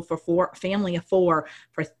special for family of 4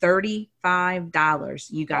 for $35.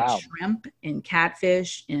 You got shrimp and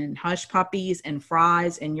catfish and hush puppies and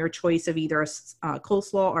fries and your choice of either a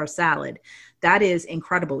coleslaw or a salad. That is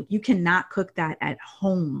incredible. You cannot cook that at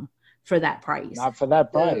home for that price. Not for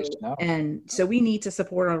that price, no. And so we need to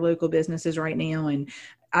support our local businesses right now. And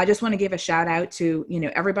I just want to give a shout out to,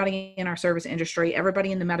 everybody in our service industry,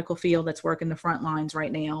 everybody in the medical field that's working the front lines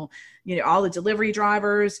right now, all the delivery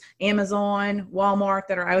drivers, Amazon, Walmart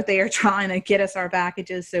that are out there trying to get us our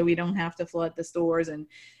packages so we don't have to flood the stores. And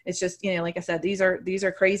it's just, like I said, these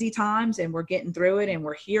are crazy times, and we're getting through it, and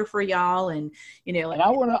we're here for y'all. And, and I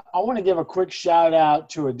want to give a quick shout out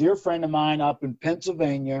to a dear friend of mine up in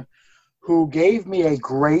Pennsylvania who gave me a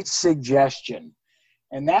great suggestion.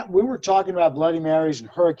 And that we were talking about Bloody Marys and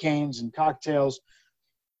hurricanes and cocktails.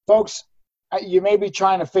 Folks, you may be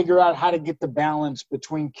trying to figure out how to get the balance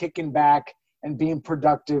between kicking back and being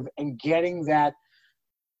productive and getting that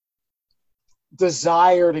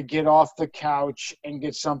desire to get off the couch and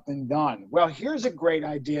get something done. Well, here's a great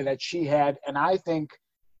idea that she had, and I think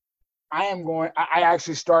I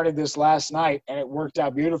actually started this last night, and it worked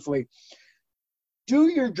out beautifully. Do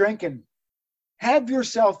your drinking. Have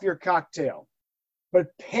yourself your cocktail, but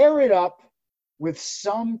pair it up with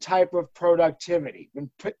some type of productivity. Been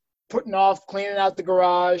putting off cleaning out the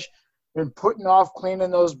garage, been putting off cleaning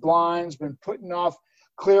those blinds, been putting off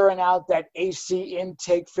clearing out that AC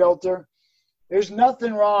intake filter. There's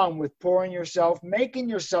nothing wrong with making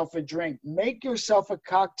yourself a drink, make yourself a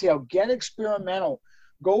cocktail, get experimental,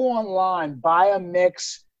 go online, buy a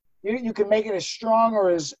mix. You can make it as strong or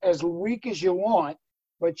as weak as you want,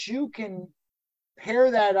 but you can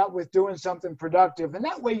pair that up with doing something productive. And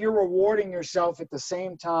that way you're rewarding yourself at the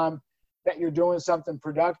same time that you're doing something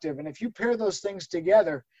productive. And if you pair those things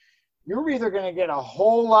together, you're either going to get a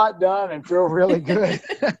whole lot done and feel really good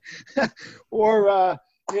or,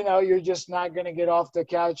 you're just not going to get off the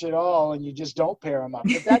couch at all, and you just don't pair them up.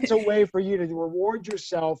 But that's a way for you to reward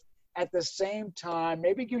yourself at the same time.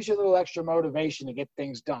 Maybe it gives you a little extra motivation to get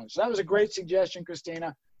things done. So that was a great suggestion,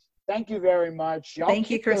 Christina. Thank you very much. Thank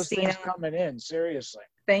you, Christina. Those things coming in, seriously.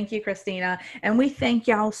 Thank you, Christina. And we thank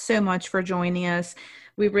y'all so much for joining us.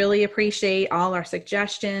 We really appreciate all our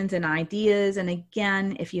suggestions and ideas. And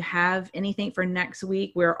again, if you have anything for next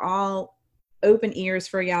week, we're all open ears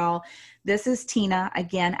for y'all. This is Tina,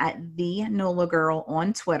 again, at the NOLA Girl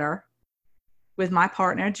on Twitter with my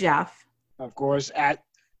partner, Jeff. Of course, at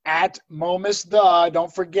Momus the.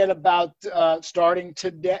 Don't forget about starting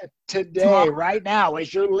today, right now,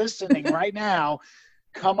 as you're listening right now,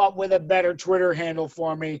 come up with a better Twitter handle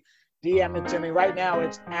for me. DM it to me right now.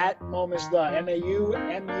 It's at Momus the,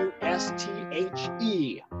 MAUMUSTHE.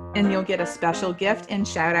 And you'll get a special gift and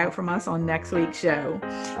shout out from us on next week's show.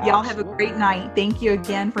 Absolutely. Y'all have a great night. Thank you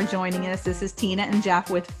again for joining us. This is Tina and Jeff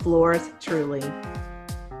with Floors Truly.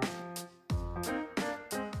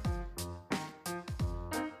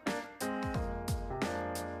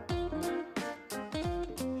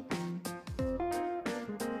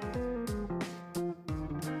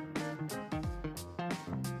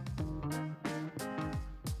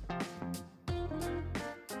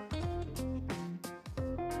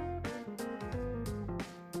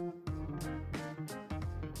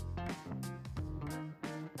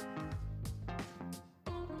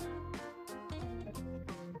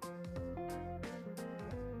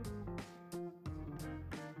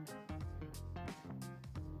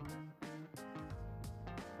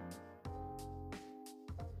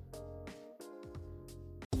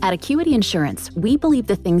 At Acuity Insurance, we believe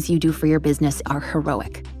the things you do for your business are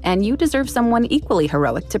heroic, and you deserve someone equally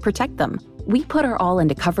heroic to protect them. We put our all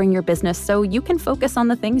into covering your business so you can focus on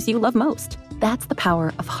the things you love most. That's the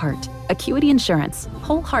power of heart. Acuity Insurance,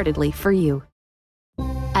 wholeheartedly for you.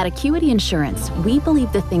 At Acuity Insurance, we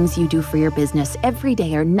believe the things you do for your business every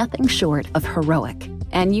day are nothing short of heroic,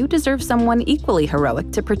 and you deserve someone equally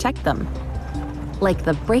heroic to protect them. Like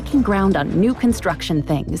the breaking ground on new construction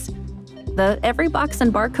things, the every box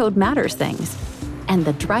and barcode matters things, and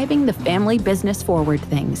the driving the family business forward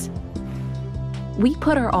things. We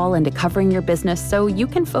put our all into covering your business so you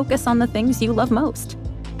can focus on the things you love most.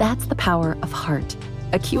 That's the power of heart.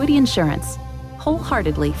 Acuity Insurance,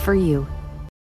 wholeheartedly for you.